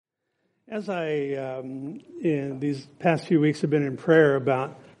As I, in these past few weeks, have been in prayer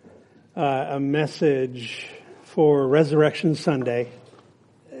about a message for Resurrection Sunday,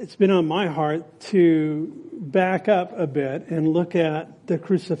 it's been on my heart to back up a bit and look at the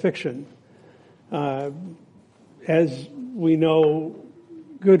crucifixion. As we know,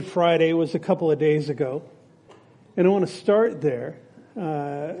 Good Friday was a couple of days ago, and I want to start there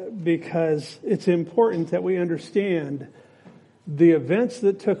because it's important that we understand the events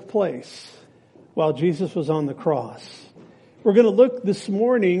that took place while Jesus was on the cross. We're going to look this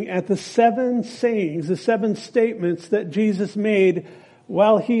morning at the 7 sayings, the 7 statements that Jesus made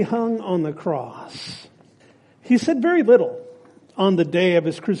while he hung on the cross. He said very little on the day of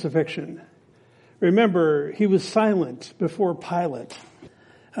his crucifixion. Remember, he was silent before Pilate.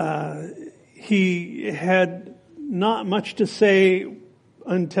 He had not much to say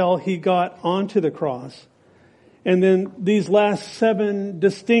until he got onto the cross. And then these last 7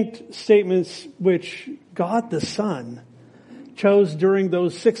 distinct statements which God the Son chose during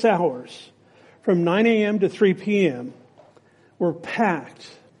those 6 hours from 9 a.m. to 3 p.m. were packed.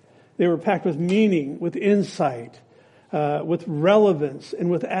 They were packed with meaning, with insight, with relevance,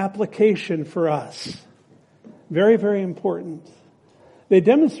 and with application for us. Very, very important. They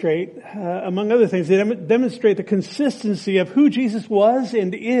demonstrate, among other things, they demonstrate the consistency of who Jesus was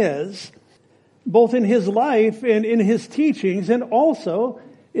and is, both in his life and in his teachings, and also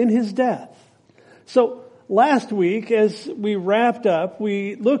in his death. So last week, as we wrapped up,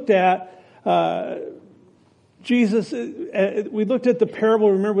 we looked at Jesus. We looked at the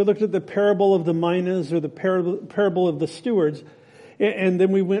parable. Remember, we looked at the parable of the minas, or the parable of the stewards, and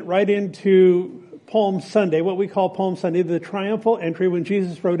then we went right into Palm Sunday, what we call Palm Sunday, the triumphal entry when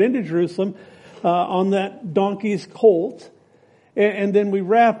Jesus rode into Jerusalem on that donkey's colt. And then we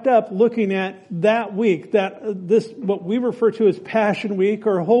wrapped up looking at that week, what we refer to as Passion Week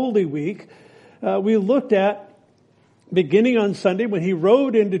or Holy Week. We looked at beginning on Sunday when he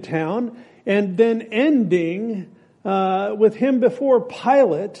rode into town, and then ending with him before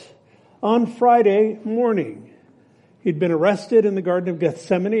Pilate on Friday morning. He'd been arrested in the Garden of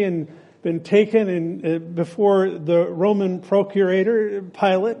Gethsemane and been taken before the Roman procurator,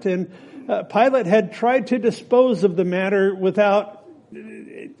 Pilate, and Pilate had tried to dispose of the matter without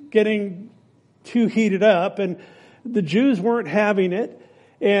getting too heated up, and the Jews weren't having it,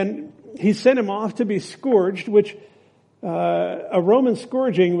 and he sent him off to be scourged, which a Roman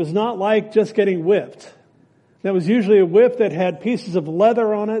scourging was not like just getting whipped. That was usually a whip that had pieces of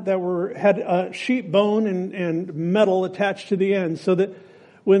leather on it that had sheep bone and metal attached to the end, so that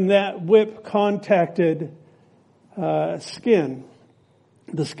when that whip contacted skin,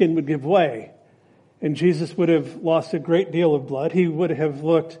 the skin would give way, and Jesus would have lost a great deal of blood. He would have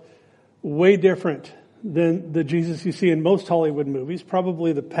looked way different than the Jesus you see in most Hollywood movies.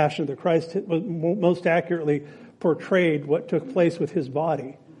 Probably the Passion of the Christ most accurately portrayed what took place with his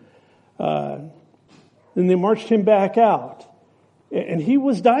body. Then they marched him back out, and he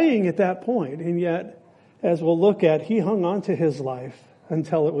was dying at that point, and yet, as we'll look at, he hung on to his life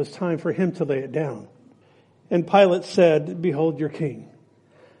until it was time for him to lay it down. And Pilate said, "Behold your king."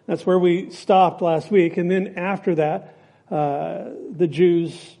 That's where we stopped last week. And then after that, the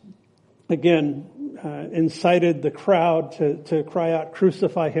Jews, again, incited the crowd to cry out,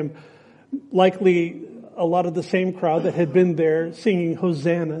 "Crucify him." Likely a lot of the same crowd that had been there singing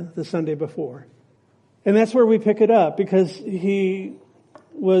Hosanna the Sunday before. And that's where we pick it up, because he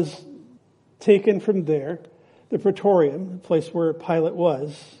was taken from there, the Praetorium, the place where Pilate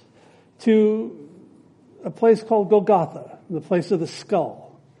was, to a place called Golgotha, the place of the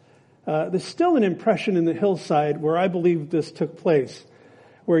skull. There's still an impression in the hillside where I believe this took place,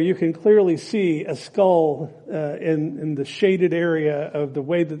 where you can clearly see a skull in the shaded area of the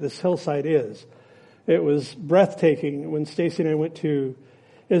way that this hillside is. It was breathtaking when Stacy and I went to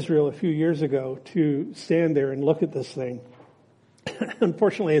Israel a few years ago to stand there and look at this thing.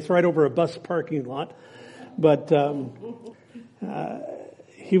 Unfortunately, it's right over a bus parking lot, but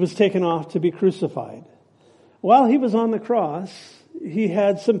he was taken off to be crucified. While he was on the cross, he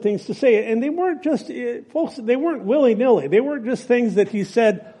had some things to say, and they weren't just, folks, they weren't willy-nilly. They weren't just things that he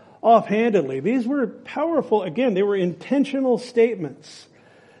said offhandedly. These were powerful, again, they were intentional statements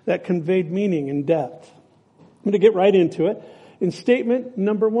that conveyed meaning and depth. I'm going to get right into it. In statement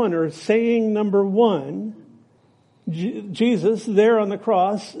number 1, or saying number 1, Jesus, there on the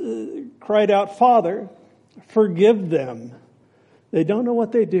cross, cried out, "Father, forgive them. They don't know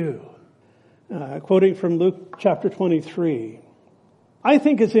what they do." Quoting from Luke chapter 23. I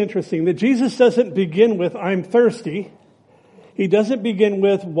think it's interesting that Jesus doesn't begin with, "I'm thirsty." He doesn't begin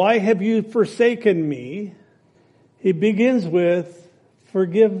with, "Why have you forsaken me?" He begins with,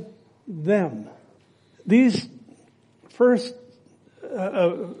 "Forgive them. These first,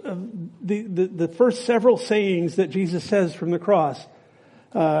 the first several sayings that Jesus says from the cross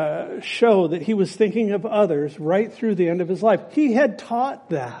show that he was thinking of others right through the end of his life. He had taught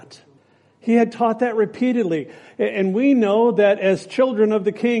that. He had taught that repeatedly. And we know that as children of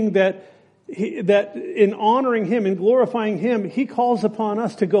the King, that in honoring him and glorifying him, he calls upon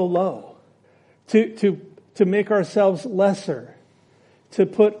us to go low, to make ourselves lesser, to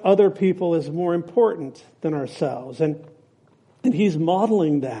put other people as more important than ourselves. And he's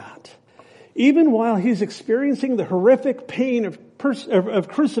modeling that. Even while he's experiencing the horrific pain of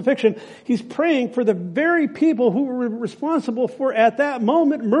crucifixion, he's praying for the very people who were responsible for, at that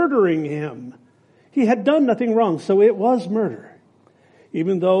moment, murdering him. He had done nothing wrong, so it was murder.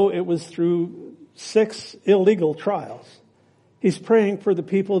 Even though it was through 6 illegal trials. He's praying for the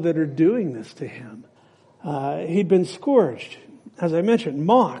people that are doing this to him. He'd been scourged, as I mentioned,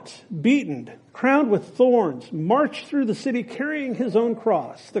 mocked, beaten, crowned with thorns, marched through the city carrying his own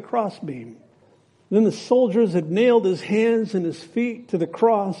cross, the crossbeam. Then the soldiers had nailed his hands and his feet to the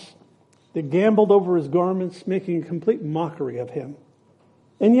cross. They gambled over his garments, making a complete mockery of him.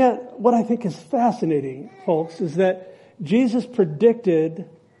 And yet, what I think is fascinating, folks, is that Jesus predicted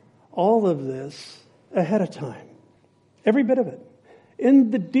all of this ahead of time. Every bit of it.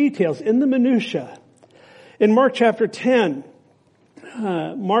 In the details, in the minutia. In Mark chapter 10,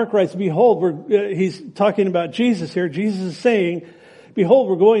 Mark writes, behold, he's talking about Jesus here. Jesus is saying, behold,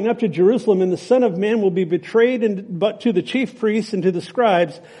 we're going up to Jerusalem, and the Son of Man will be betrayed to the chief priests and to the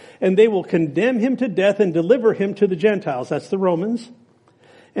scribes, and they will condemn him to death and deliver him to the Gentiles. That's the Romans.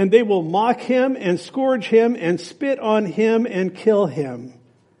 And they will mock him and scourge him and spit on him and kill him.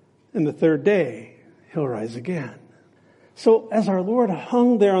 And the third day, he'll rise again. So as our Lord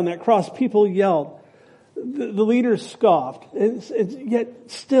hung there on that cross, people yelled. The leaders scoffed.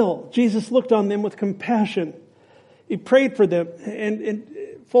 Yet still, Jesus looked on them with compassion. He prayed for them. And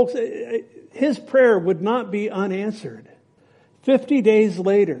folks, his prayer would not be unanswered. 50 days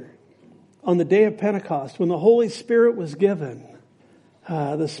later, on the day of Pentecost, when the Holy Spirit was given,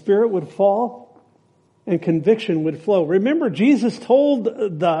 the Spirit would fall and conviction would flow. Remember, Jesus told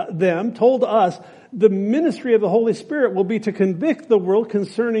us, the ministry of the Holy Spirit will be to convict the world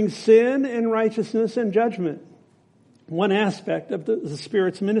concerning sin and righteousness and judgment. One aspect of the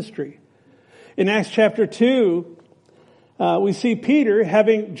Spirit's ministry. In Acts chapter 2, we see Peter,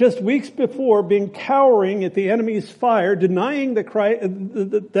 having just weeks before been cowering at the enemy's fire, denying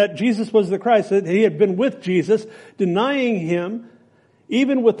that Jesus was the Christ, that he had been with Jesus, denying him,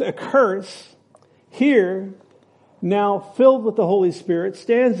 even with a curse. Here, now filled with the Holy Spirit,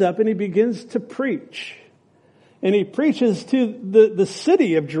 stands up and he begins to preach. And he preaches to the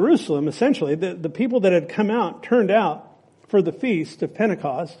city of Jerusalem, essentially, the people that had turned out for the feast of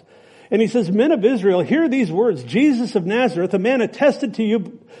Pentecost. And he says, men of Israel, hear these words, Jesus of Nazareth, a man attested to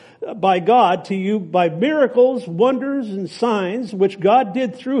you by God, to you by miracles, wonders, and signs, which God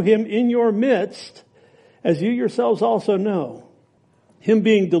did through him in your midst, as you yourselves also know. Him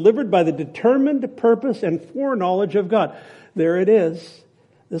being delivered by the determined purpose and foreknowledge of God. There it is.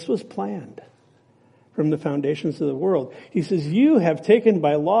 This was planned from the foundations of the world. He says, you have taken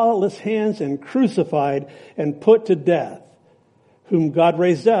by lawless hands and crucified and put to death, whom God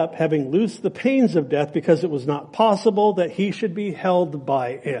raised up, having loosed the pains of death, because it was not possible that he should be held by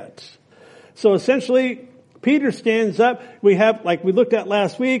it. So essentially, Peter stands up. We have, like we looked at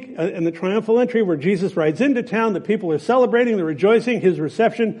last week, in the triumphal entry where Jesus rides into town, the people are celebrating, they're rejoicing. His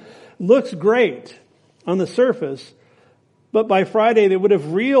reception looks great on the surface. But by Friday, they would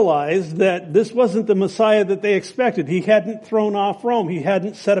have realized that this wasn't the Messiah that they expected. He hadn't thrown off Rome. He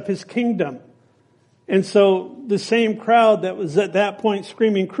hadn't set up his kingdom. And so the same crowd that was at that point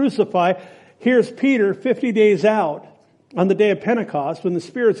screaming, crucify, here's Peter 50 days out on the day of Pentecost when the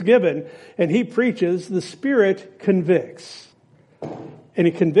Spirit's given, and he preaches, the Spirit convicts. And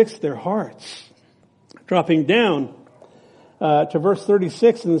he convicts their hearts. Dropping down to verse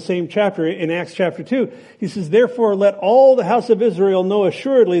 36 in the same chapter, in Acts chapter 2, he says, therefore let all the house of Israel know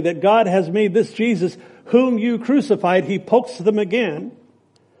assuredly that God has made this Jesus, whom you crucified, he pokes them again,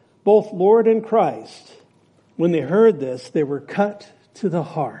 both Lord and Christ. When they heard this, they were cut to the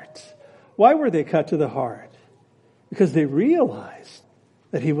heart. Why were they cut to the heart? Because they realized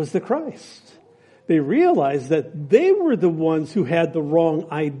that he was the Christ. They realized that they were the ones who had the wrong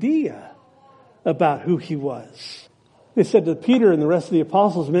idea about who he was. They said to Peter and the rest of the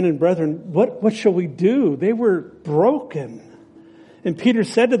apostles, men and brethren, what shall we do? They were broken. And Peter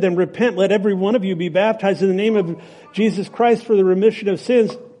said to them, repent, let every one of you be baptized in the name of Jesus Christ for the remission of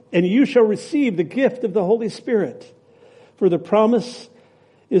sins, and you shall receive the gift of the Holy Spirit. For the promise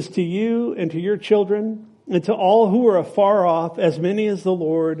is to you and to your children and to all who are afar off, as many as the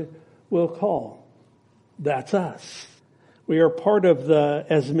Lord will call. That's us. We are part of the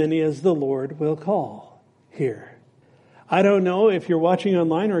as many as the Lord will call here. I don't know if you're watching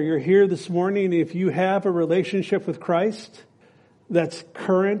online or you're here this morning, if you have a relationship with Christ that's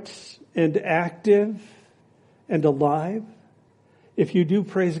current and active and alive. If you do,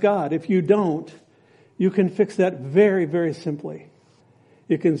 praise God. If you don't, you can fix that very, very simply.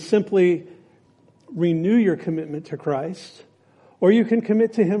 You can simply renew your commitment to Christ, or you can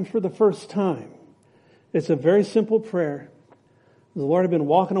commit to Him for the first time. It's a very simple prayer. The Lord had been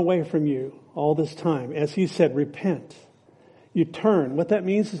walking away from you all this time. As He said, repent. You turn. What that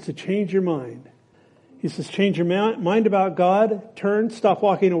means is to change your mind. He says, change your mind about God, turn, stop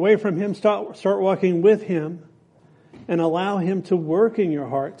walking away from Him, start walking with Him, and allow Him to work in your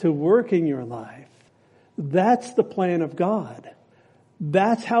heart, to work in your life. That's the plan of God.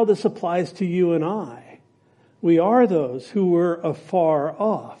 That's how this applies to you and I. We are those who were afar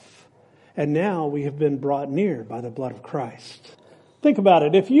off, and now we have been brought near by the blood of Christ. Think about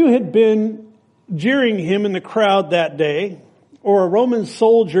it. If you had been jeering Him in the crowd that day, or a Roman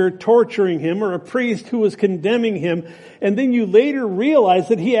soldier torturing Him, or a priest who was condemning Him, and then you later realize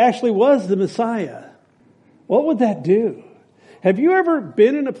that He actually was the Messiah, what would that do? Have you ever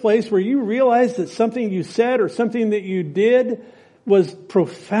been in a place where you realized that something you said or something that you did was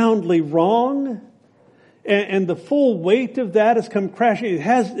profoundly wrong? And the full weight of that has come crashing. It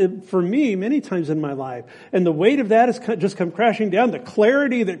has, for me, many times in my life. And the weight of that has just come crashing down. The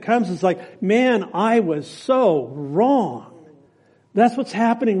clarity that comes is like, man, I was so wrong. That's what's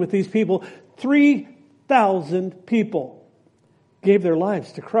happening with these people. 3,000 people gave their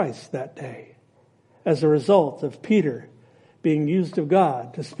lives to Christ that day as a result of Peter being used of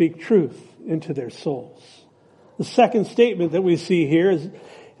God to speak truth into their souls. The second statement that we see here is,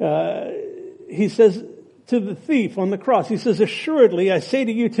 he says to the thief on the cross, he says, assuredly, I say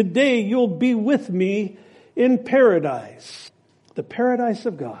to you, today you'll be with me in paradise. The paradise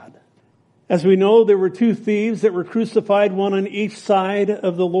of God. As we know, there were two thieves that were crucified, one on each side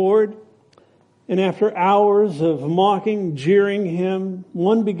of the Lord. And after hours of mocking, jeering Him,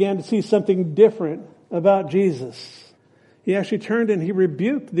 one began to see something different about Jesus. He actually turned and he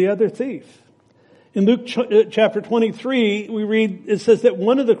rebuked the other thief. In Luke chapter 23, we read, it says that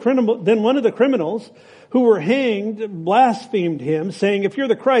one of the criminals who were hanged blasphemed Him, saying, if you're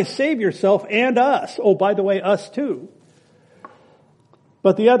the Christ, save yourself and us. Oh, by the way, us too.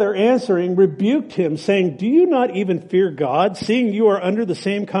 But the other answering rebuked him, saying, do you not even fear God, seeing you are under the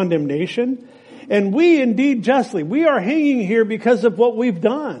same condemnation? And we indeed justly, we are hanging here because of what we've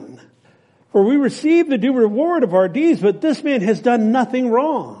done. For we receive the due reward of our deeds, but this man has done nothing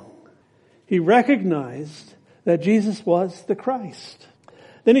wrong. He recognized that Jesus was the Christ.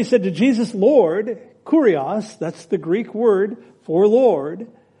 Then he said to Jesus, Lord, kurios, that's the Greek word for Lord,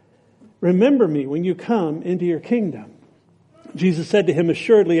 remember me when you come into your kingdom. Jesus said to him,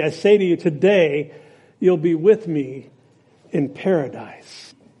 assuredly, I say to you, today you'll be with me in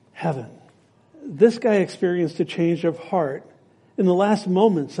paradise, heaven. This guy experienced a change of heart in the last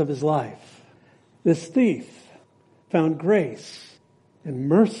moments of his life. This thief found grace and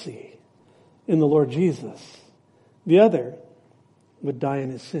mercy in the Lord Jesus. The other would die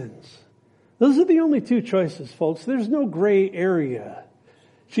in his sins. Those are the only two choices, folks. There's no gray area.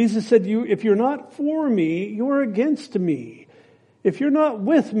 Jesus said, if you're not for me, you're against me. If you're not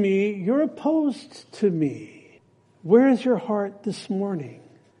with me, you're opposed to me. Where is your heart this morning?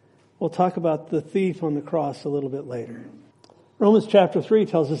 We'll talk about the thief on the cross a little bit later. Romans chapter 3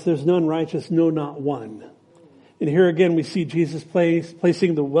 tells us there's none righteous, no, not one. And here again we see Jesus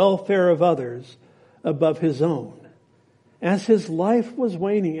placing the welfare of others above His own. As His life was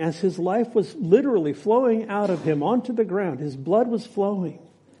waning, as His life was literally flowing out of Him onto the ground, His blood was flowing.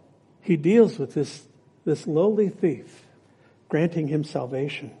 He deals with this lowly thief, granting him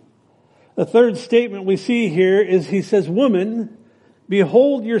salvation. The third statement we see here is He says, woman,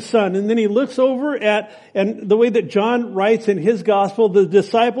 behold your son. And then He looks over at, and the way that John writes in his gospel, the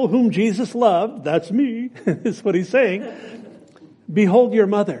disciple whom Jesus loved, that's me, is what he's saying. Behold your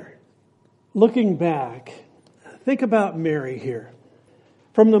mother. Looking back, think about Mary here.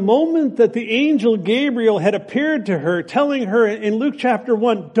 From the moment that the angel Gabriel had appeared to her, telling her in Luke chapter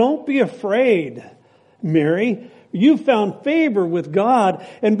 1, don't be afraid, Mary. You found favor with God,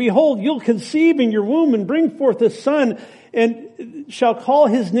 and behold, you'll conceive in your womb and bring forth a son, and shall call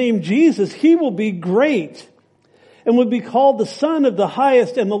his name Jesus. He will be great and will be called the Son of the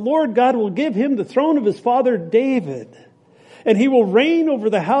Highest, and the Lord God will give him the throne of his father David. And he will reign over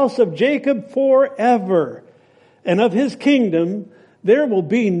the house of Jacob forever, and of his kingdom there will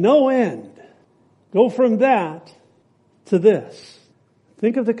be no end. Go from that to this.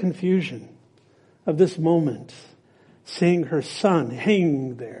 Think of the confusion of this moment, seeing her son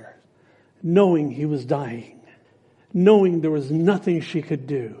hanging there, knowing he was dying, knowing there was nothing she could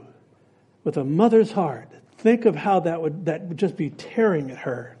do. With a mother's heart, think of how that would just be tearing at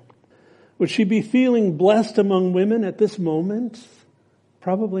her. Would she be feeling blessed among women at this moment?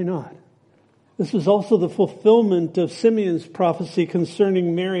 Probably not. This was also the fulfillment of Simeon's prophecy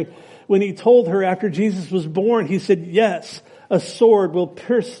concerning Mary. When he told her after Jesus was born, he said, yes, a sword will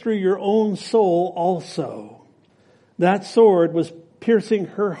pierce through your own soul also. That sword was piercing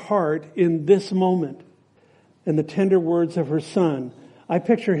her heart in this moment. And the tender words of her son, I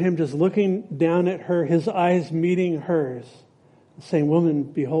picture him just looking down at her, his eyes meeting hers, saying, woman,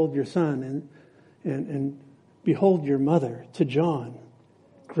 behold your son, and behold your mother, to John.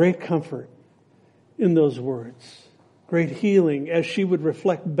 Great comfort in those words. Great healing as she would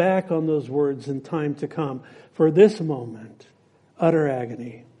reflect back on those words in time to come. For this moment, utter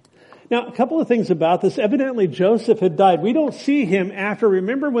agony. Now, a couple of things about this. Evidently, Joseph had died. We don't see him after.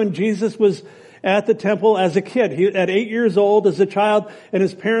 Remember when Jesus was at the temple as a kid, at 8 years old, as a child, and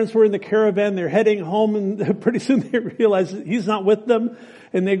his parents were in the caravan, they're heading home, and pretty soon they realize he's not with them,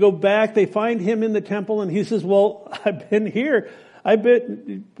 and they go back, they find him in the temple, and he says, well, I've been here.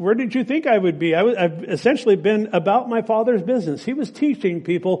 Where did you think I would be? I've essentially been about my Father's business. He was teaching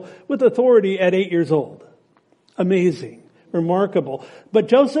people with authority at 8 years old. Amazing. Remarkable. But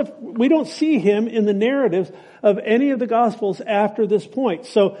Joseph, we don't see him in the narratives of any of the Gospels after this point.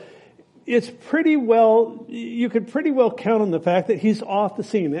 So you could pretty well count on the fact that he's off the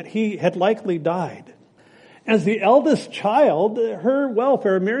scene, that he had likely died. As the eldest child, her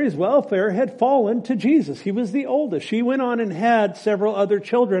welfare, Mary's welfare, had fallen to Jesus. He was the oldest. She went on and had several other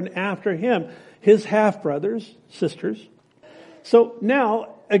children after him, his half-brothers, sisters. So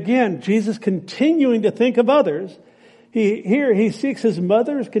now, again, Jesus continuing to think of others. He seeks his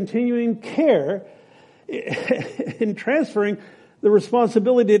mother's continuing care in transferring the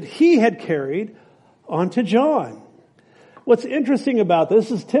responsibility that he had carried onto John. What's interesting about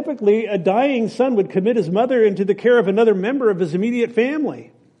this is typically a dying son would commit his mother into the care of another member of his immediate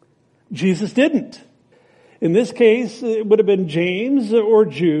family. Jesus didn't. In this case, it would have been James or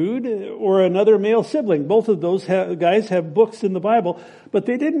Jude or another male sibling. Both of those guys have books in the Bible, but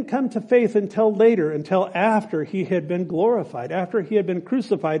they didn't come to faith until later, until after he had been glorified, after he had been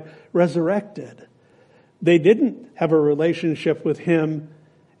crucified, resurrected. They didn't have a relationship with him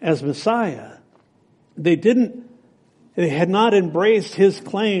as Messiah. They had not embraced his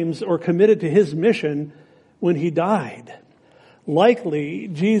claims or committed to his mission when he died. Likely,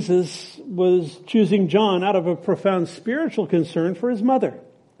 Jesus was choosing John out of a profound spiritual concern for his mother.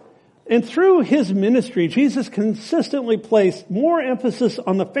 And through his ministry, Jesus consistently placed more emphasis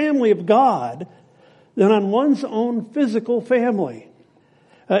on the family of God than on one's own physical family.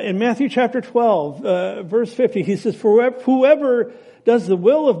 In Matthew chapter 12, verse 50, he says, "For whoever does the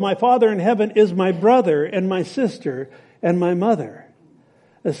will of my Father in heaven is my brother and my sister and my mother."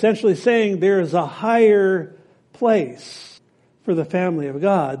 Essentially saying there is a higher place for the family of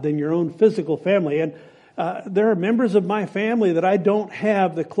God than your own physical family. And there are members of my family that I don't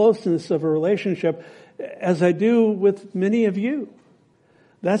have the closeness of a relationship as I do with many of you.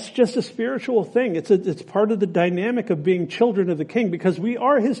 That's just a spiritual thing. It's part of the dynamic of being children of the King, because we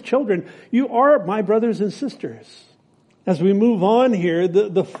are his children. You are my brothers and sisters. As we move on here,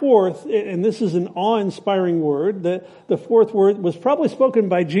 the fourth, and this is an awe-inspiring word, the fourth word was probably spoken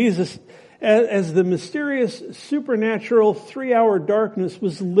by Jesus as the mysterious supernatural 3-hour darkness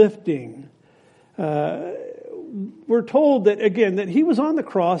was lifting. We're told that, again, that he was on the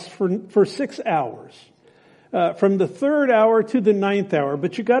cross for 6 hours. From the 3rd hour to the 9th hour.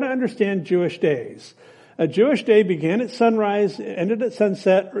 But you got to understand Jewish days. A Jewish day began at sunrise, ended at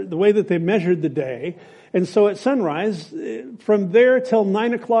sunset, or the way that they measured the day. And so at sunrise, from there till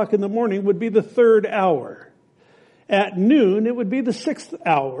 9 o'clock in the morning would be the 3rd hour. At noon, it would be the 6th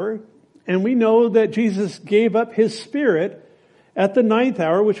hour. And we know that Jesus gave up his spirit at the 9th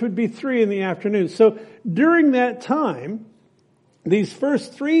hour, which would be 3 in the afternoon. So during that time, these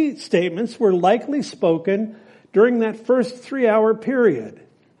first 3 statements were likely spoken during that first 3-hour period.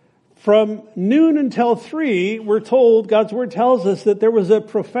 From noon until 3, we're told, God's Word tells us that there was a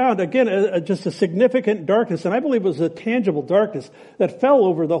profound, again, just a significant darkness, and I believe it was a tangible darkness that fell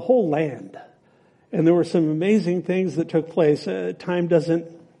over the whole land. And there were some amazing things that took place. Time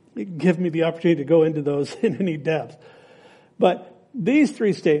doesn't give me the opportunity to go into those in any depth. But these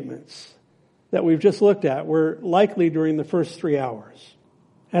 3 statements that we've just looked at were likely during the first 3 hours.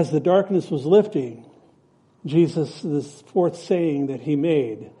 As the darkness was lifting, Jesus, this fourth saying that he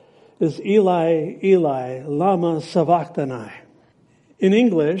made is Eli, Eli, lama sabachthani. In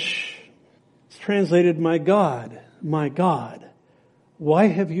English, it's translated, my God, why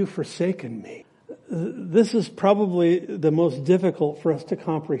have you forsaken me? This is probably the most difficult for us to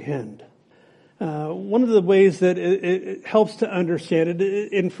comprehend. One of the ways that it helps to understand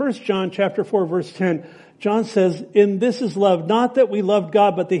it, in 1 John chapter 4, verse 10, John says, in this is love, not that we loved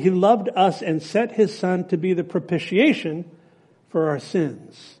God, but that he loved us and sent his Son to be the propitiation for our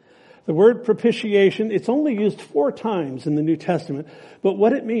sins. The word propitiation, it's only used 4 times in the New Testament, but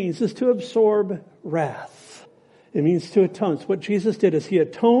what it means is to absorb wrath. It means to atone. So what Jesus did is he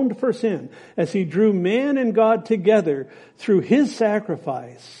atoned for sin. As he drew man and God together through his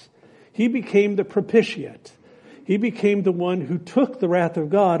sacrifice, he became the propitiate. He became the one who took the wrath of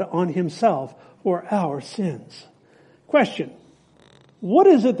God on himself for our sins. Question: what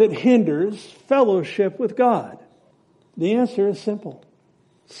is it that hinders fellowship with God? The answer is simple.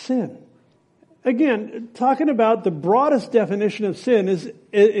 Sin. Again, talking about the broadest definition of sin is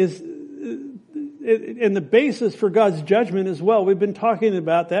and the basis for God's judgment as well. We've been talking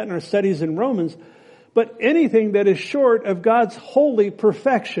about that in our studies in Romans. But anything that is short of God's holy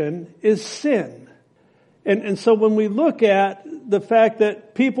perfection is sin. And so when we look at the fact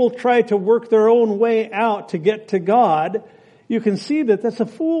that people try to work their own way out to get to God, you can see that that's a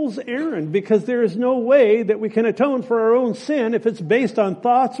fool's errand, because there is no way that we can atone for our own sin if it's based on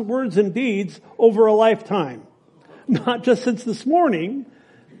thoughts, words, and deeds over a lifetime. Not just since this morning,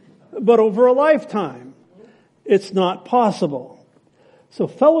 but over a lifetime. It's not possible. So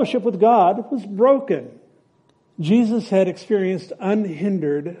fellowship with God was broken. Jesus had experienced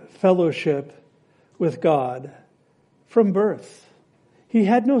unhindered fellowship with God from birth. He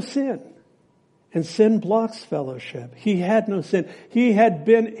had no sin. And sin blocks fellowship. He had no sin. He had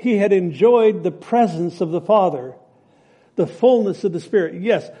enjoyed the presence of the Father, the fullness of the Spirit.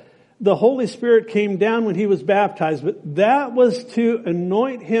 Yes, the Holy Spirit came down when he was baptized, but that was to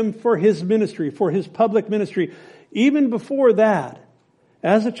anoint him for his ministry, for his public ministry. Even before that,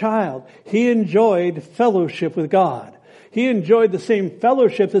 as a child, he enjoyed fellowship with God. He enjoyed the same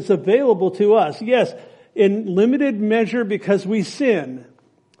fellowship that's available to us. Yes, in limited measure because we sin.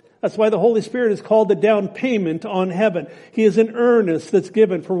 That's why the Holy Spirit is called the down payment on heaven. He is an earnest that's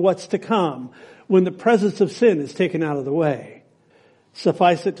given for what's to come when the presence of sin is taken out of the way.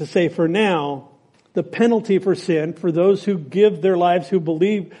 Suffice it to say, for now, the penalty for sin, for those who give their lives, who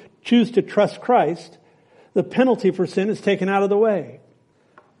believe, choose to trust Christ, the penalty for sin is taken out of the way.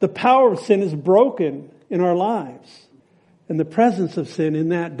 The power of sin is broken in our lives, and the presence of sin in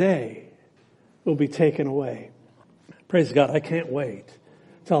that day will be taken away. Praise God, I can't wait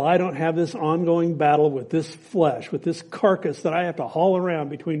till I don't have this ongoing battle with this flesh, with this carcass that I have to haul around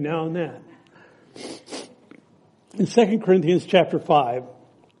between now and then. In 2 Corinthians chapter 5,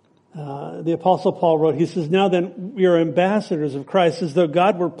 the Apostle Paul wrote, he says, now then we are ambassadors of Christ, as though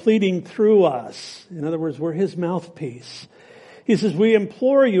God were pleading through us. In other words, we're his mouthpiece. He says, we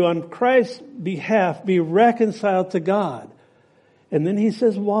implore you on Christ's behalf, be reconciled to God. And then he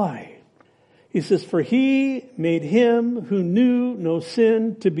says, why? He says, for he made him who knew no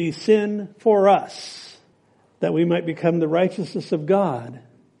sin to be sin for us, that we might become the righteousness of God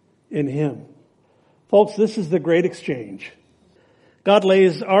in him. Folks, this is the great exchange. God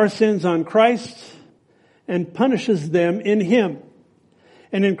lays our sins on Christ and punishes them in him.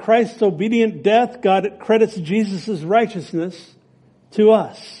 And in Christ's obedient death, God credits Jesus' righteousness to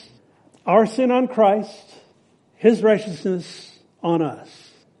us. Our sin on Christ, his righteousness on us.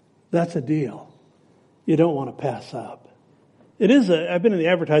 That's a deal you don't want to pass up. I've been in the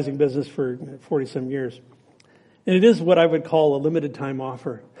advertising business for 40-some years. And it is what I would call a limited time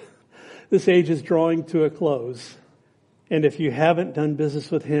offer. This age is drawing to a close. And if you haven't done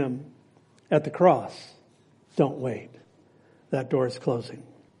business with him at the cross, don't wait. That door is closing.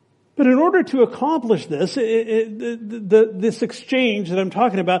 But in order to accomplish this, this exchange that I'm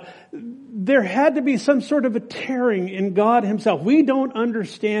talking about, there had to be some sort of a tearing in God himself. We don't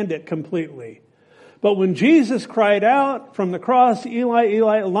understand it completely. But when Jesus cried out from the cross, Eli,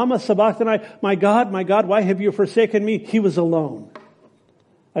 Eli, lama sabachthani, my God, why have you forsaken me? He was alone.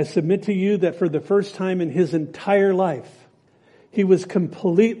 I submit to you that for the first time in his entire life, he was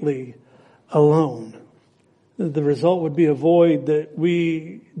completely alone. The result would be a void that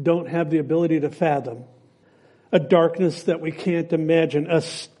we don't have the ability to fathom. A darkness that we can't imagine. A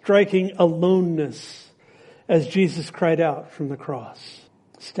striking aloneness as Jesus cried out from the cross.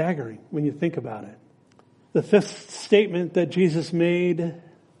 Staggering when you think about it. The fifth statement that Jesus made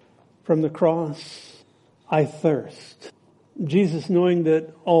from the cross, I thirst. Jesus, knowing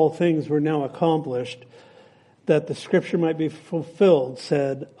that all things were now accomplished, that the scripture might be fulfilled,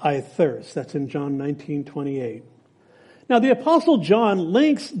 said, I thirst. That's in John 19:28. Now the Apostle John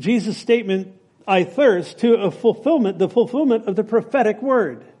links Jesus' statement, I thirst, to the fulfillment of the prophetic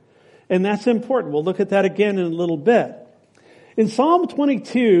word. And that's important. We'll look at that again in a little bit. In Psalm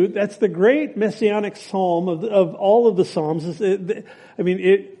 22, that's the great messianic psalm of all of the psalms.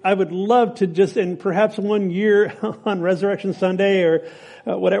 I would love to just, and perhaps one year on Resurrection Sunday or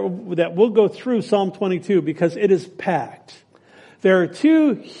whatever, that we'll go through Psalm 22 because it is packed. There are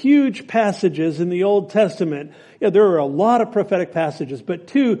two huge passages in the Old Testament. Yeah, there are a lot of prophetic passages, but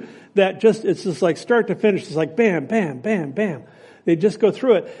two that it's just like start to finish. It's like bam, bam, bam, bam. They just go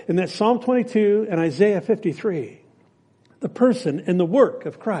through it. And that's Psalm 22 and Isaiah 53. The person and the work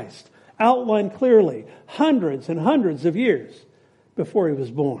of Christ outlined clearly hundreds and hundreds of years before he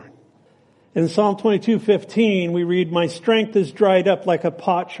was born. In Psalm 22:15, we read, my strength is dried up like a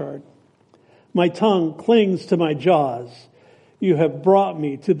potsherd. My tongue clings to my jaws. You have brought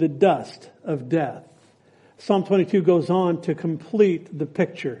me to the dust of death. Psalm 22 goes on to complete the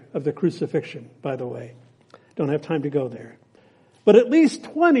picture of the crucifixion, by the way. Don't have time to go there. But at least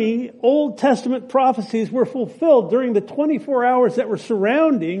 20 Old Testament prophecies were fulfilled during the 24 hours that were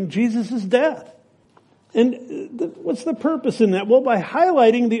surrounding Jesus' death. And what's the purpose in that? Well, by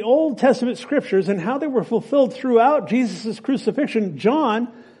highlighting the Old Testament scriptures and how they were fulfilled throughout Jesus' crucifixion,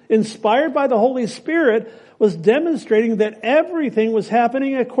 John, inspired by the Holy Spirit, was demonstrating that everything was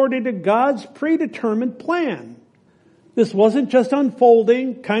happening according to God's predetermined plan. This wasn't just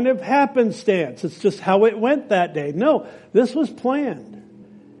unfolding, kind of happenstance. It's just how it went that day. No, this was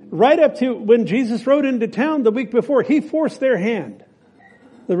planned. Right up to when Jesus rode into town the week before, he forced their hand.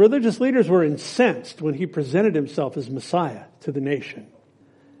 The religious leaders were incensed when he presented himself as Messiah to the nation.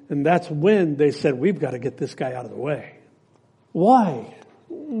 And that's when they said, we've got to get this guy out of the way. Why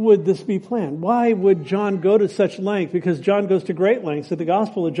would this be planned? Why would John go to such length? Because John goes to great lengths in the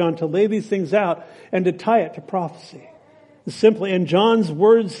Gospel of John to lay these things out and to tie it to prophecy. Simply, in John's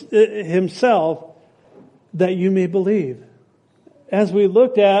words himself, that you may believe. As we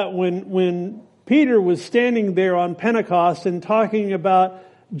looked at when Peter was standing there on Pentecost and talking about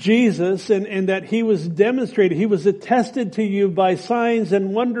Jesus and that he was demonstrated, he was attested to you by signs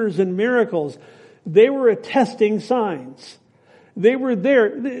and wonders and miracles. They were attesting signs. They were there.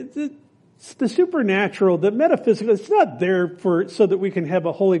 The supernatural, the metaphysical, it's not there so that we can have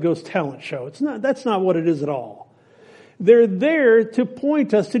a Holy Ghost talent show. That's not what it is at all. They're there to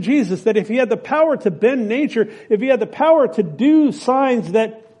point us to Jesus, that if he had the power to bend nature, if he had the power to do signs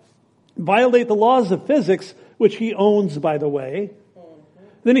that violate the laws of physics, which he owns, by the way,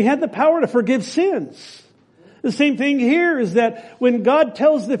 then he had the power to forgive sins. The same thing here is that when God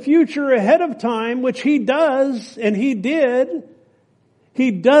tells the future ahead of time, which he does, and he did,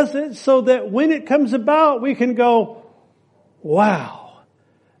 he does it so that when it comes about, we can go, wow,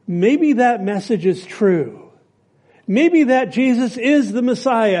 maybe that message is true. Maybe that Jesus is the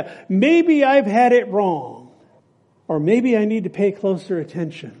Messiah. Maybe I've had it wrong. Or maybe I need to pay closer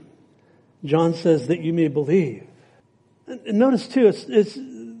attention. John says that you may believe. And notice too,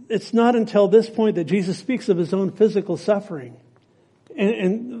 it's not until this point that Jesus speaks of his own physical suffering.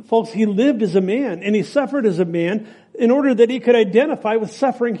 And folks, he lived as a man and he suffered as a man in order that he could identify with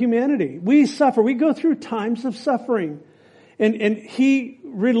suffering humanity. We suffer. We go through times of suffering. And he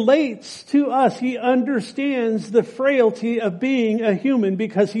relates to us. He understands the frailty of being a human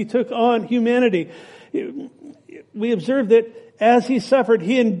because he took on humanity. We observe that as he suffered,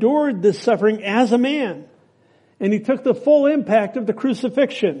 he endured this suffering as a man. And he took the full impact of the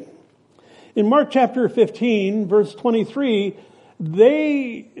crucifixion. In Mark chapter 15, verse 23,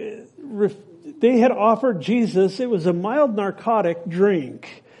 they had offered Jesus, it was a mild narcotic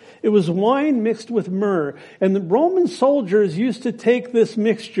drink. It was wine mixed with myrrh. And the Roman soldiers used to take this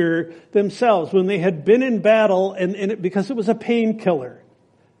mixture themselves when they had been in battle because it was a painkiller.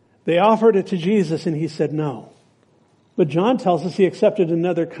 They offered it to Jesus and he said no. But John tells us he accepted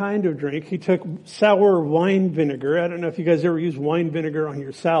another kind of drink. He took sour wine vinegar. I don't know if you guys ever use wine vinegar on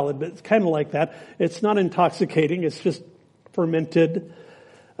your salad, but it's kind of like that. It's not intoxicating. It's just fermented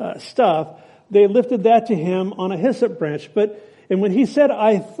stuff. They lifted that to him on a hyssop branch. And when he said,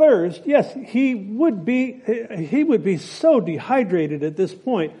 I thirst, yes, he would be so dehydrated at this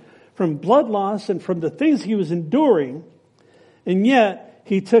point from blood loss and from the things he was enduring. And yet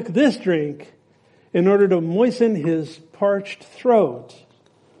he took this drink in order to moisten his parched throat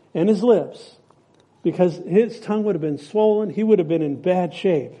and his lips, because his tongue would have been swollen. He would have been in bad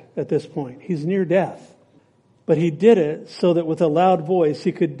shape at this point. He's near death. But he did it so that with a loud voice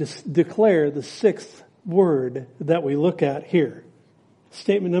he could declare the sixth word that we look at here.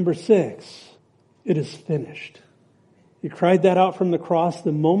 Statement number 6. It is finished. He cried that out from the cross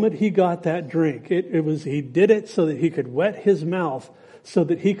the moment he got that drink. He did it so that he could wet his mouth so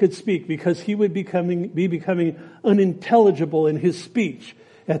that he could speak, because he would be becoming unintelligible in his speech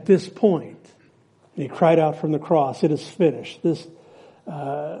at this point. And he cried out from the cross, it is finished. This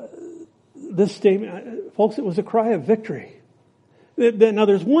statement, folks, it was a cry of victory. Now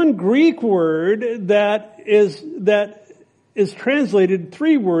there's one Greek word that is translated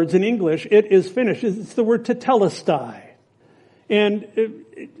 3 words in English. It is finished. It's the word tetelestai. And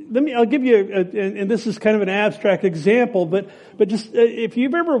I'll give you, and this is kind of an abstract example, but just if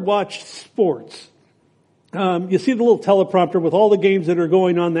you've ever watched sports, you see the little teleprompter with all the games that are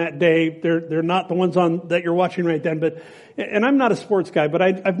going on that day. They're not the ones on that you're watching right then, and I'm not a sports guy, but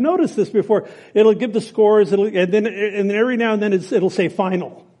I've noticed this before. It'll give the scores, and then every now and then it'll say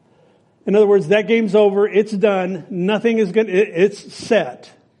final. In other words, that game's over, it's done, nothing is it's set.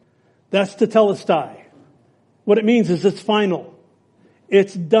 That's tetelestai. What it means is it's final.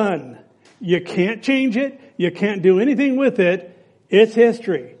 It's done. You can't change it. You can't do anything with it. It's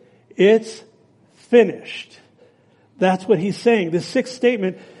history. It's finished. That's what he's saying. The 6th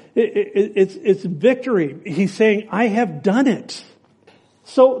statement, it's victory. He's saying, I have done it.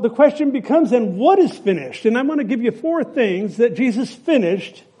 So the question becomes then, what is finished? And I'm going to give you 4 things that Jesus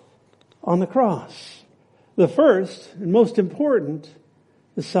finished on the cross. The first and most important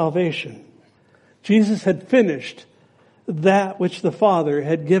is salvation. Jesus had finished that which the Father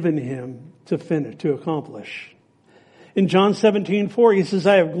had given him to finish, to accomplish. In John 17:4, he says,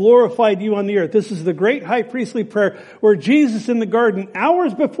 I have glorified you on the earth. This is the great high priestly prayer where Jesus in the garden,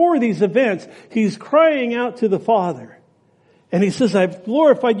 hours before these events, he's crying out to the Father. And he says, I've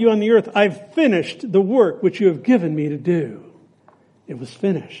glorified you on the earth. I've finished the work which you have given me to do. It was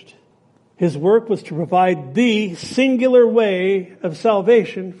finished. His work was to provide the singular way of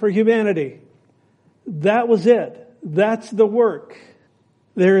salvation for humanity. That was it. That's the work.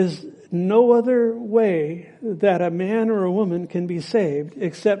 There is no other way that a man or a woman can be saved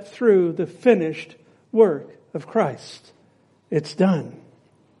except through the finished work of Christ. It's done.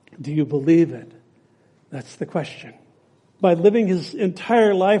 Do you believe it? That's the question. By living his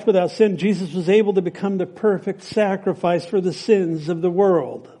entire life without sin, Jesus was able to become the perfect sacrifice for the sins of the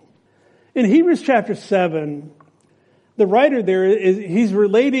world. In Hebrews chapter 7, the writer there, he's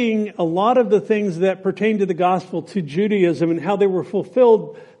relating a lot of the things that pertain to the gospel to Judaism and how they were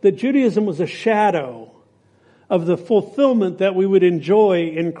fulfilled, that Judaism was a shadow of the fulfillment that we would enjoy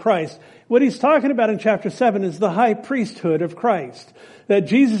in Christ. What he's talking about in chapter 7 is the high priesthood of Christ. That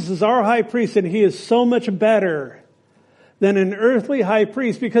Jesus is our high priest and he is so much better than an earthly high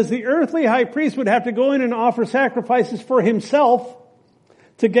priest, because the earthly high priest would have to go in and offer sacrifices for himself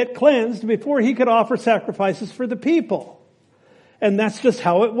to get cleansed before he could offer sacrifices for the people. And that's just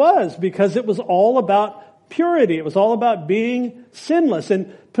how it was, because it was all about purity. It was all about being sinless.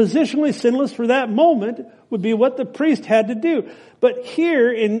 And positionally sinless for that moment would be what the priest had to do. But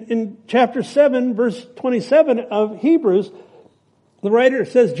here in chapter 7, verse 27 of Hebrews, the writer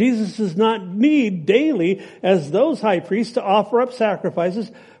says Jesus does not need daily, as those high priests, to offer up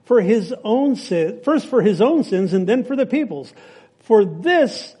sacrifices for his own sin, first for his own sins and then for the people's. For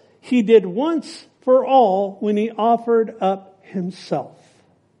this he did once for all when he offered up himself.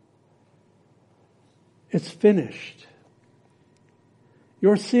 It's finished.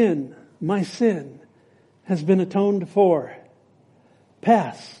 Your sin, my sin, has been atoned for.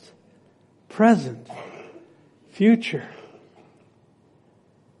 Past, present, future.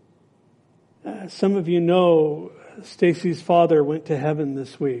 Some of you know Stacy's father went to heaven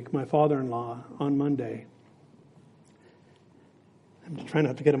this week, my father-in-law, on Monday. I'm trying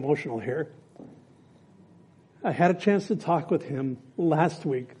not to get emotional here. I had a chance to talk with him last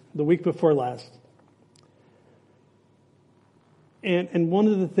week, the week before last. And one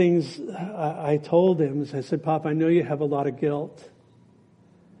of the things I told him is, I said, Pop, I know you have a lot of guilt.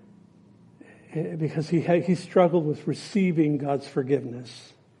 Because he struggled with receiving God's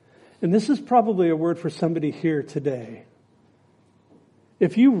forgiveness. And this is probably a word for somebody here today.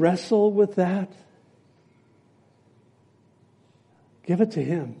 If you wrestle with that, give it to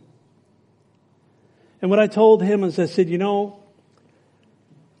him. And what I told him is, I said,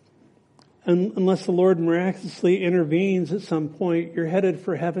 unless the Lord miraculously intervenes at some point, you're headed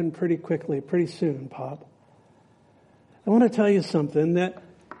for heaven pretty quickly, pretty soon, Pop. I want to tell you something, that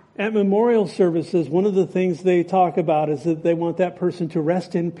at memorial services, one of the things they talk about is that they want that person to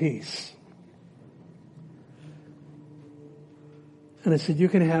rest in peace. And I said, you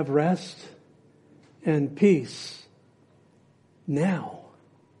can have rest and peace now,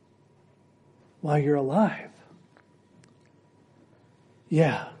 while you're alive.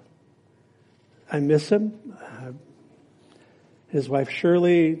 Yeah. I miss him. His wife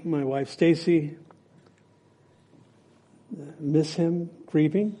Shirley, my wife Stacy, miss him,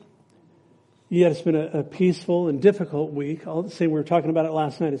 grieving. Yet it's been a peaceful and difficult week. All the same, we were talking about it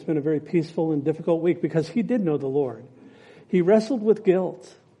last night. It's been a very peaceful and difficult week because he did know the Lord. He wrestled with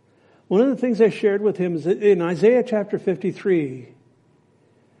guilt. One of the things I shared with him is that in Isaiah chapter 53,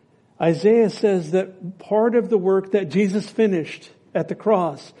 Isaiah says that part of the work that Jesus finished at the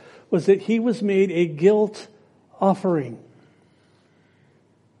cross was that he was made a guilt offering.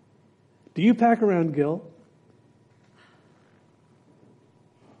 Do you pack around guilt?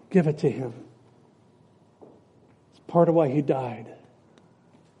 Give it to him. It's part of why he died.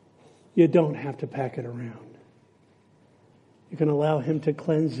 You don't have to pack it around. You can allow him to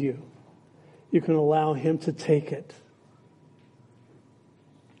cleanse you. You can allow him to take it.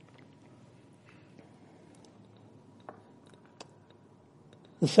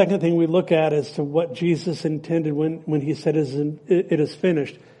 The second thing we look at as to what Jesus intended when he said it is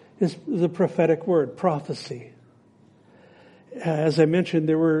finished is the prophetic word, prophecy. As I mentioned,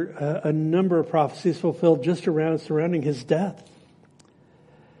 there were a number of prophecies fulfilled just surrounding his death.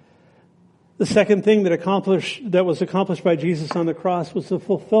 The second thing that was accomplished by Jesus on the cross was the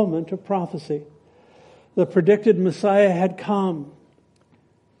fulfillment of prophecy. The predicted Messiah had come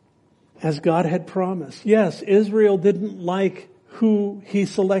as God had promised. Yes, Israel didn't like who he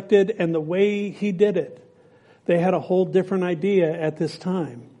selected and the way he did it. They had a whole different idea at this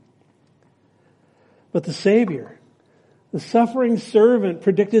time. But the Savior, the suffering servant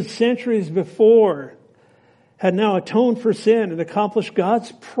predicted centuries before, had now atoned for sin and accomplished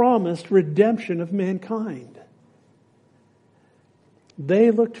God's promised redemption of mankind.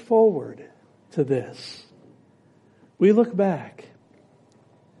 They looked forward to this. We look back.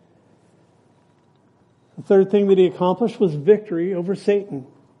 The third thing that he accomplished was victory over Satan.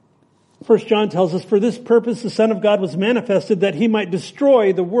 1 John tells us, for this purpose the Son of God was manifested that he might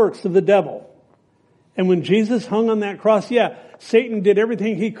destroy the works of the devil. And when Jesus hung on that cross, Satan did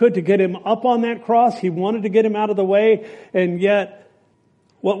everything he could to get him up on that cross. He wanted to get him out of the way. And yet,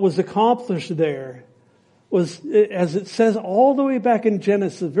 what was accomplished there was, as it says all the way back in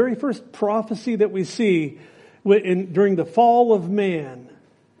Genesis, the very first prophecy that we see during the fall of man.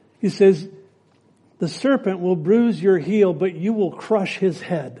 He says, the serpent will bruise your heel, but you will crush his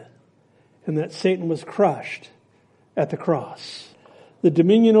head. And that Satan was crushed at the cross. The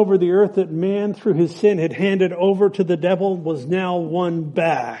dominion over the earth that man through his sin had handed over to the devil was now won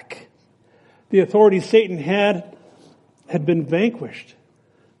back. The authority Satan had been vanquished.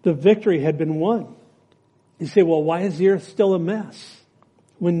 The victory had been won. You say, well, why is the earth still a mess?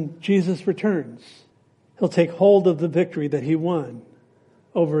 When Jesus returns, he'll take hold of the victory that he won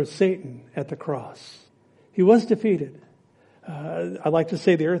over Satan at the cross. He was defeated. I like to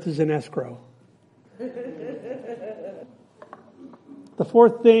say the earth is in escrow. The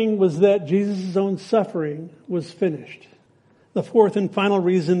fourth thing was that Jesus' own suffering was finished. The fourth and final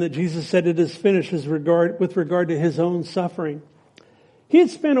reason that Jesus said it is finished is with regard to his own suffering. He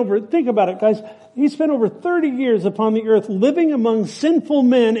had spent think about it guys, he spent over 30 years upon the earth living among sinful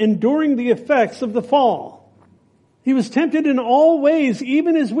men, enduring the effects of the fall. He was tempted in all ways,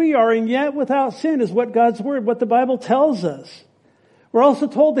 even as we are, and yet without sin is what God's word, what the Bible tells us. We're also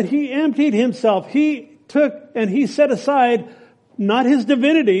told that he emptied himself. He took and he set aside not his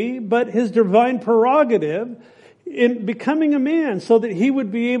divinity, but his divine prerogative in becoming a man so that he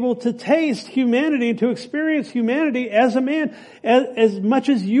would be able to taste humanity and to experience humanity as a man, as much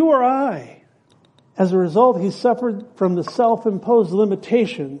as you or I. As a result, he suffered from the self-imposed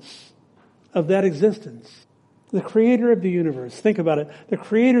limitations of that existence. The creator of the universe, think about it, the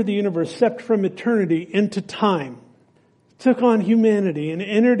creator of the universe stepped from eternity into time, took on humanity and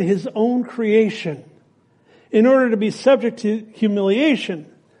entered his own creation in order to be subject to humiliation,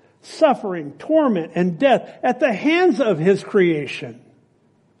 suffering, torment, and death at the hands of his creation.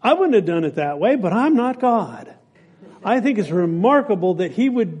 I wouldn't have done it that way, but I'm not God. I think it's remarkable that he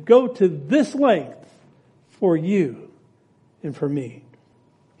would go to this length for you and for me.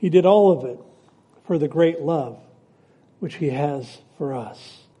 He did all of it for the great love which he has for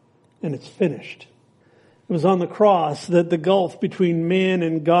us. And it's finished. It was on the cross that the gulf between man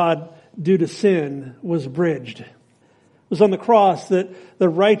and God due to sin was bridged. It was on the cross that the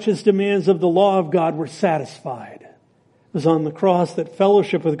righteous demands of the law of God were satisfied. It was on the cross that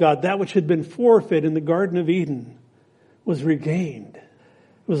fellowship with God, that which had been forfeit in the Garden of Eden, was regained.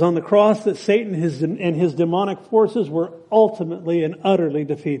 It was on the cross that Satan and his demonic forces were ultimately and utterly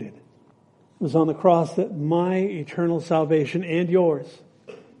defeated. It was on the cross that my eternal salvation and yours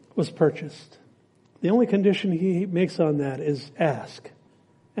was purchased. The only condition he makes on that is ask.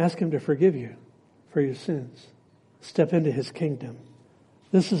 Ask him to forgive you. for your sins. Step into his kingdom.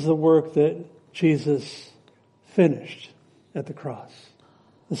 This is the work that Jesus finished at the cross.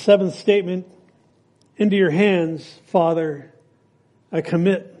 The seventh statement, into your hands, Father, I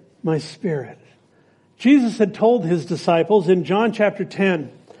commit my spirit. Jesus had told his disciples in John chapter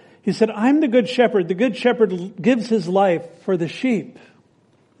 10, he said, I'm the good shepherd. The good shepherd gives his life for the sheep.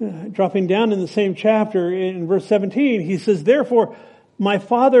 Dropping down in the same chapter in verse 17, he says, therefore, my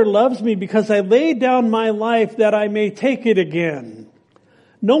Father loves me because I laid down my life that I may take it again.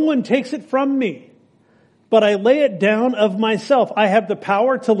 No one takes it from me, but I lay it down of myself. I have the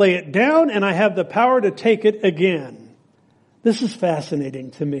power to lay it down and I have the power to take it again. This is fascinating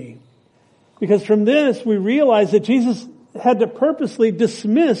to me because from this we realize that Jesus had to purposely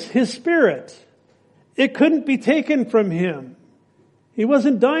dismiss his spirit. It couldn't be taken from him. He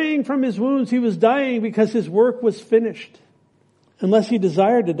wasn't dying from his wounds. He was dying because his work was finished. Unless he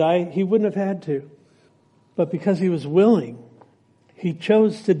desired to die, he wouldn't have had to. But because he was willing, he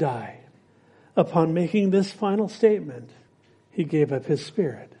chose to die. Upon making this final statement, he gave up his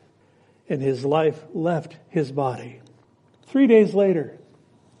spirit, and his life left his body. 3 days later,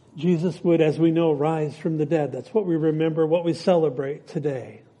 Jesus would, as we know, rise from the dead. That's what we remember, what we celebrate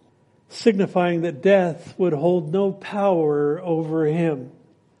today, signifying that death would hold no power over him,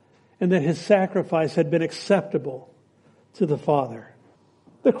 and that his sacrifice had been acceptable to the Father.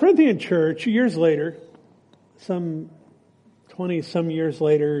 The Corinthian church, years later, some 20-some years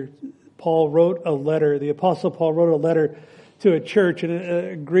later, Paul wrote a letter, the Apostle Paul wrote a letter to a church in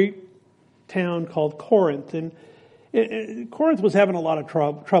a Greek town called Corinth. And Corinth was having a lot of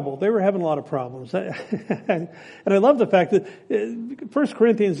trouble. They were having a lot of problems. And I love the fact that 1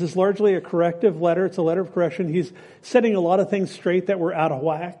 Corinthians is largely a corrective letter. It's a letter of correction. He's setting a lot of things straight that were out of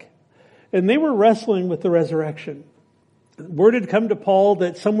whack. And they were wrestling with the resurrection. Word had come to Paul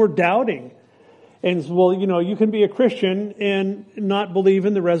that some were doubting. And, well, you can be a Christian and not believe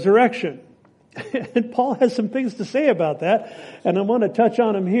in the resurrection. And Paul has some things to say about that. And I want to touch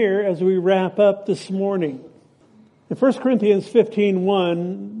on them here as we wrap up this morning. In 1 Corinthians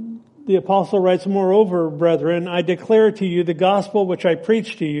 15:1, the apostle writes, moreover, brethren, I declare to you the gospel which I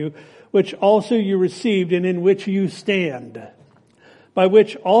preached to you, which also you received and in which you stand, by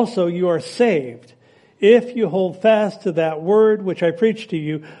which also you are saved, if you hold fast to that word which I preached to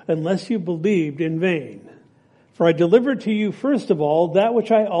you, unless you believed in vain. For I delivered to you first of all that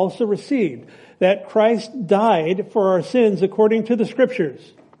which I also received, that Christ died for our sins according to the Scriptures.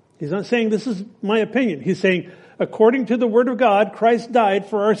 He's not saying this is my opinion. He's saying, according to the Word of God, Christ died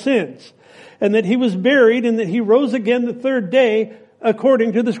for our sins. And that He was buried and that He rose again the third day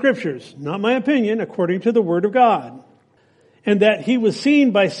according to the Scriptures. Not my opinion, according to the Word of God. And that He was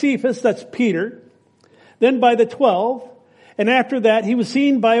seen by Cephas, that's Peter, then by the 12, and after that he was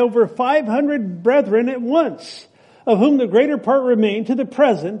seen by over 500 brethren at once, of whom the greater part remain to the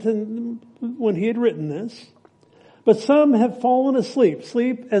present, and when he had written this. But some have fallen asleep.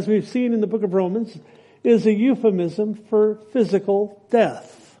 Sleep, as we've seen in the book of Romans, is a euphemism for physical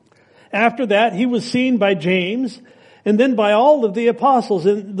death. After that, he was seen by James, and then by all of the apostles.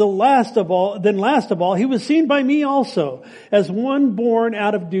 And last of all, he was seen by me also, as one born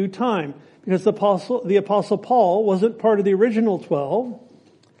out of due time. Because the apostle Paul wasn't part of the original 12.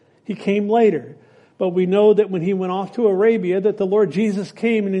 He came later. But we know that when he went off to Arabia, that the Lord Jesus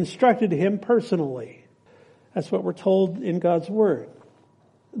came and instructed him personally. That's what we're told in God's Word.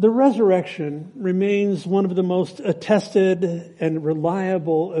 The resurrection remains one of the most attested and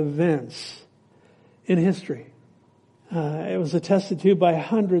reliable events in history. It was attested to by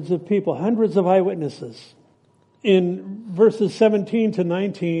hundreds of people, hundreds of eyewitnesses. In verses 17 to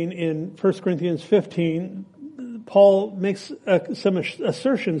 19 in 1 Corinthians 15, Paul makes some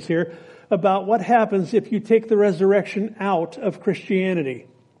assertions here about what happens if you take the resurrection out of Christianity.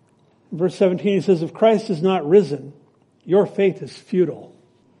 In verse 17 he says, if Christ is not risen, your faith is futile.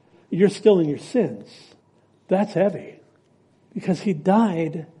 You're still in your sins. That's heavy. Because he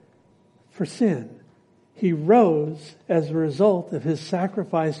died for sin. He rose as a result of his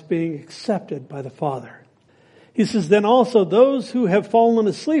sacrifice being accepted by the Father. He says, then also those who have fallen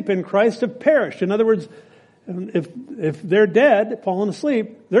asleep in Christ have perished. In other words, if they're dead, fallen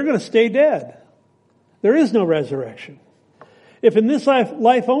asleep, they're going to stay dead. There is no resurrection. If in this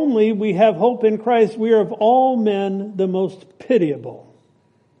life only we have hope in Christ, we are of all men the most pitiable.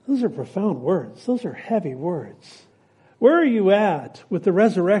 Those are profound words. Those are heavy words. Where are you at with the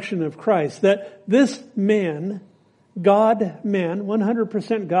resurrection of Christ? That this man, God-man,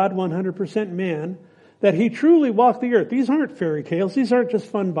 100% God, 100% man, that he truly walked the earth. These aren't fairy tales. These aren't just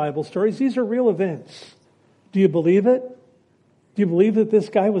fun Bible stories. These are real events. Do you believe it? Do Do you believe that this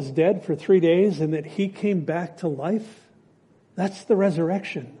guy was dead for 3 days and that he came back to life? That's the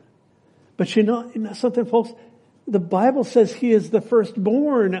resurrection. But you know something, folks? The Bible says he is the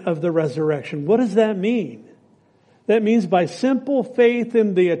firstborn of the resurrection. What does that mean? That means by simple faith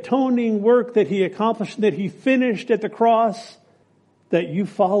in the atoning work that he accomplished, that he finished at the cross, that you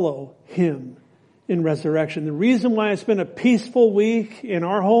follow him in resurrection. The reason why it's been a peaceful week in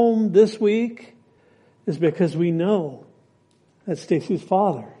our home this week is because we know that Stacy's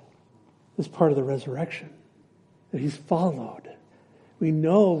father is part of the resurrection, that he's followed. We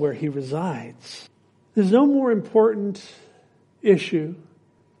know where he resides. There's no more important issue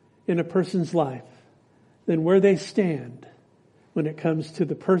in a person's life than where they stand when it comes to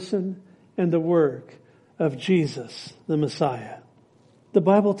the person and the work of Jesus, the Messiah. The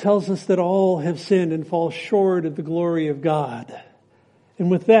Bible tells us that all have sinned and fall short of the glory of God. And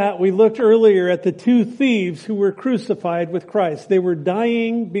with that, we looked earlier at the two thieves who were crucified with Christ. They were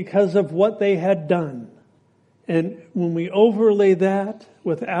dying because of what they had done. And when we overlay that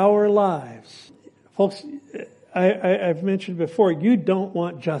with our lives, folks, I've mentioned before, you don't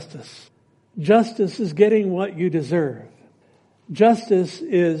want justice. Justice is getting what you deserve. Justice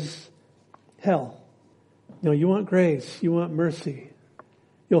is hell. No, you want grace. You want mercy.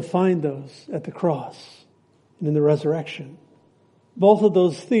 You'll find those at the cross and in the resurrection. Both of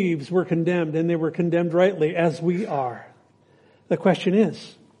those thieves were condemned, and they were condemned rightly, as we are. The question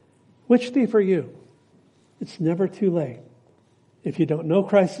is, which thief are you? It's never too late. If you don't know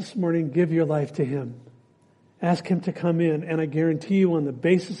Christ this morning, give your life to him. Ask him to come in, and I guarantee you on the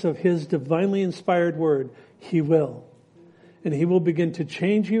basis of his divinely inspired word, he will. And he will begin to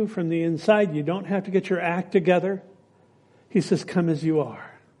change you from the inside. You don't have to get your act together. He says, come as you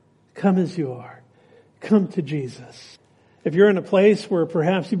are. Come as you are. Come to Jesus. If you're in a place where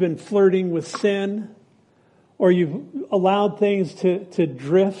perhaps you've been flirting with sin, or you've allowed things to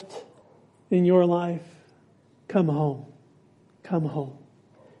drift in your life, come home. Come home.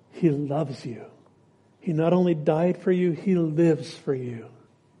 He loves you. He not only died for you, he lives for you.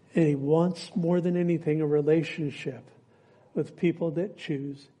 And he wants more than anything a relationship with people that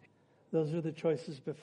choose. Those are the choices before.